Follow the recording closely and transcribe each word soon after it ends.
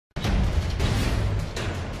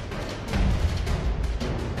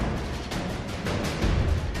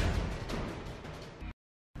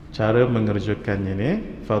cara mengerjakannya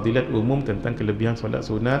ni. Fadilat umum tentang kelebihan solat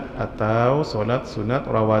sunat atau solat sunat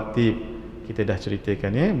rawatib. Kita dah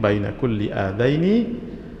ceritakan ya. Baina kulli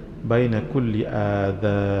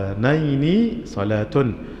adhanaini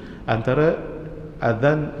salatun. Antara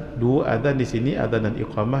azan, dua azan di sini, azan dan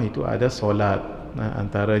iqamah itu ada solat. Nah,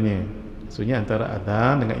 antaranya. Maksudnya antara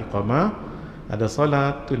azan dengan iqamah ada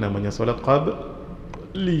solat, tu namanya solat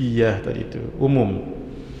qabliyah tadi tu, umum.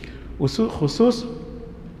 Usul khusus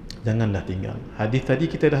janganlah tinggal. Hadis tadi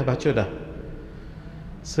kita dah baca dah.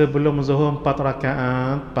 Sebelum zuhur 4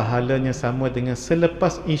 rakaat, pahalanya sama dengan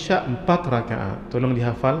selepas isya 4 rakaat. Tolong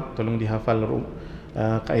dihafal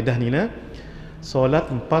kaedah ni nah. Solat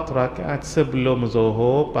 4 rakaat sebelum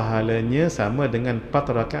zuhur pahalanya sama dengan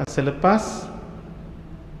 4 rakaat selepas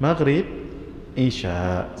maghrib,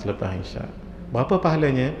 isya, selepas isya. Berapa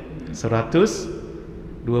pahalanya?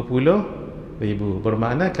 120,000.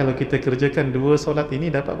 Bermakna kalau kita kerjakan dua solat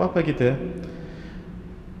ini dapat berapa kita?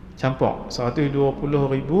 Campur 120,000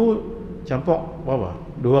 campur berapa?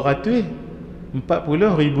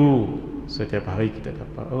 240,000 setiap hari kita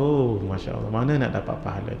dapat. Oh, Masya Allah, mana nak dapat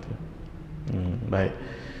pahala tu? Baik,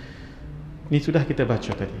 ini sudah kita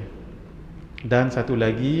baca tadi. Dan satu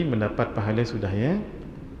lagi, mendapat pahala sudah ya.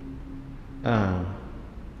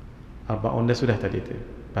 Arba'un dah sudah tadi tu.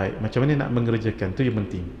 Baik, macam mana nak mengerjakan tu yang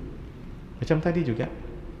penting. Macam tadi juga,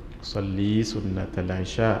 salli sunnatal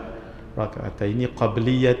isya raka'ataini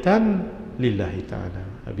qabliyatan lillahi ta'ala.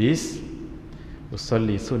 Habis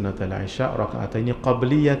usalli sunnatal isya raka'ataini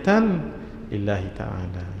qabliyatan lillahi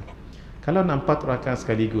ta'ala. Kalau nak 4 rakaat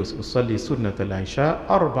sekaligus, usalli sunnatal isya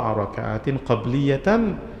 4 raka'atin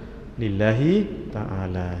qabliyatan lillahi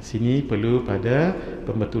ta'ala. Sini perlu pada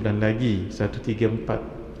pembetulan lagi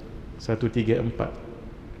 134.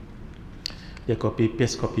 Dia copy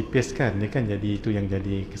paste kan, dia kan jadi itu yang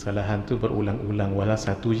jadi kesalahan tu, berulang-ulang walau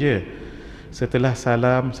satu je. Setelah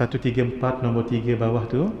salam 134 nombor 3 bawah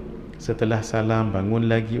tu, setelah salam bangun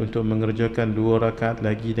lagi untuk mengerjakan 2 rakaat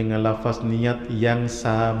lagi dengan lafaz niat yang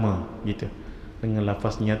sama, gitu. Dengan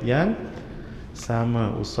lafaz niat yang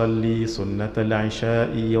sama, usalli sunnatal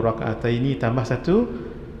isya'i raka'ataini tambah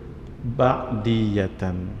 1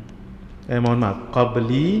 ba'diyatan. Mohon maaf,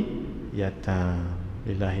 qabliyatan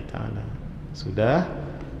lillahi ta'ala. Sudah,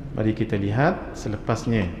 mari kita lihat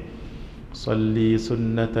selepasnya. Salli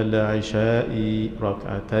sunnatal isya'i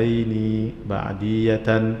raka'ataini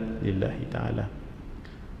ba'diyatan lillahi ta'ala.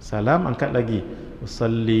 Salam angkat lagi.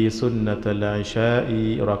 Salli sunnatal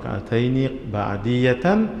isya'i raka'ataini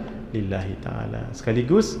ba'diyatan lillahi ta'ala.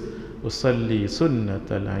 Sekaligus usalli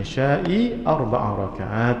sunnatal isya'i 4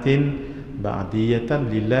 raka'atin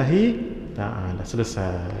ba'diyatan lillahi ta'ala.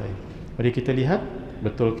 Selesai. Mari kita lihat,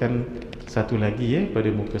 betulkan satu lagi ya pada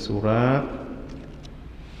muka surat.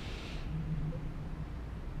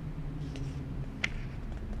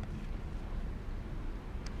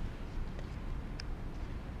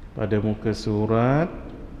 Pada muka surat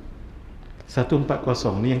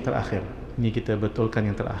 140, ni yang terakhir. Ni kita betulkan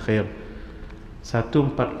yang terakhir.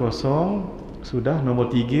 140 sudah, nombor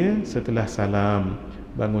 3 setelah salam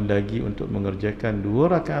bangun lagi untuk mengerjakan 2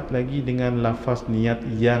 rakaat lagi dengan lafaz niat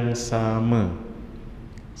yang sama.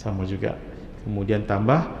 Sama juga. Kemudian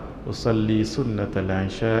tambah usalli sunnatal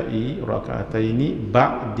isya'i raka'ataini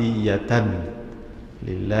ba'diyatan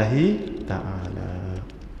lillahi ta'ala.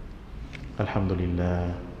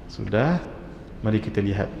 Alhamdulillah. Sudah. Mari kita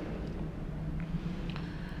lihat.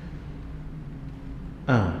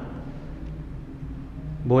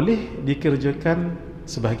 Boleh dikerjakan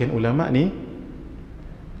sebahagian ulama ni,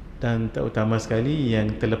 dan terutama sekali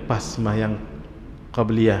yang terlepas sembahyang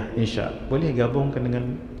qabliyah isya, boleh gabungkan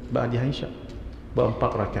dengan ba'diyah isya, buat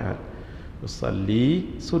 4 rakaat.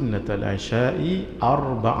 Usalli sunnatal isya'i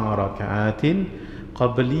 4 raka'atin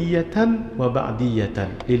qabliyatan wa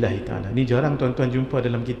ba'diyatan lillahi ta'ala. Ni jarang tuan-tuan jumpa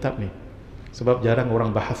dalam kitab ni, sebab jarang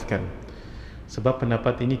orang bahaskan, sebab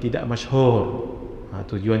pendapat ini tidak masyhur.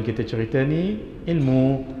 Tujuan kita cerita ni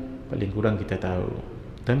ilmu, paling kurang kita tahu.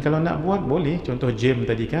 Dan kalau nak buat boleh, contoh jam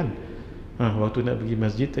tadi kan, waktu nak pergi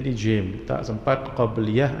masjid tadi jam, tak sempat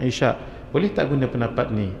qabliyah isya, boleh tak guna pendapat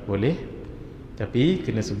ni? Boleh, tapi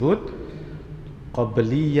kena sebut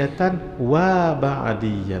qabliyatan wa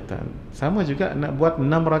ba'diyatan. Sama juga nak buat 6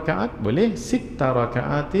 rakaat boleh, 6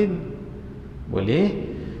 rakaatin boleh,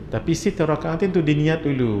 tapi 6 rakaatin tu diniat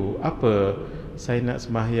dulu. Apa? Saya nak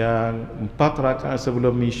sembahyang 4 rakaat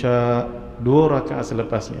sebelum isya, 2 rakaat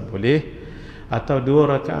selepasnya boleh, atau 2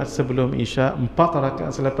 rakaat sebelum isya, 4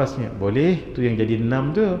 rakaat selepasnya boleh. Tu yang jadi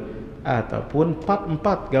 6 tu. Ataupun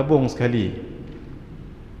 4 gabung sekali,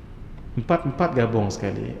 4 gabung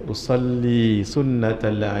sekali. Usalli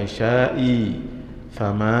sunnatal isya'i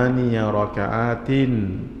thamaniya raka'atin,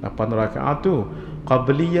 8 rakaat tu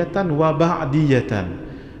qabliyatan wa ba'diyatan.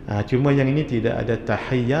 Cuma yang ini tidak ada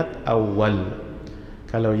tahiyat awal.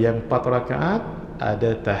 Kalau yang 4 rakaat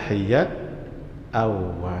ada tahiyat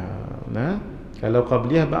awal. Kalau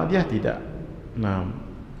qabliyah ba'diyah tidak. Nah,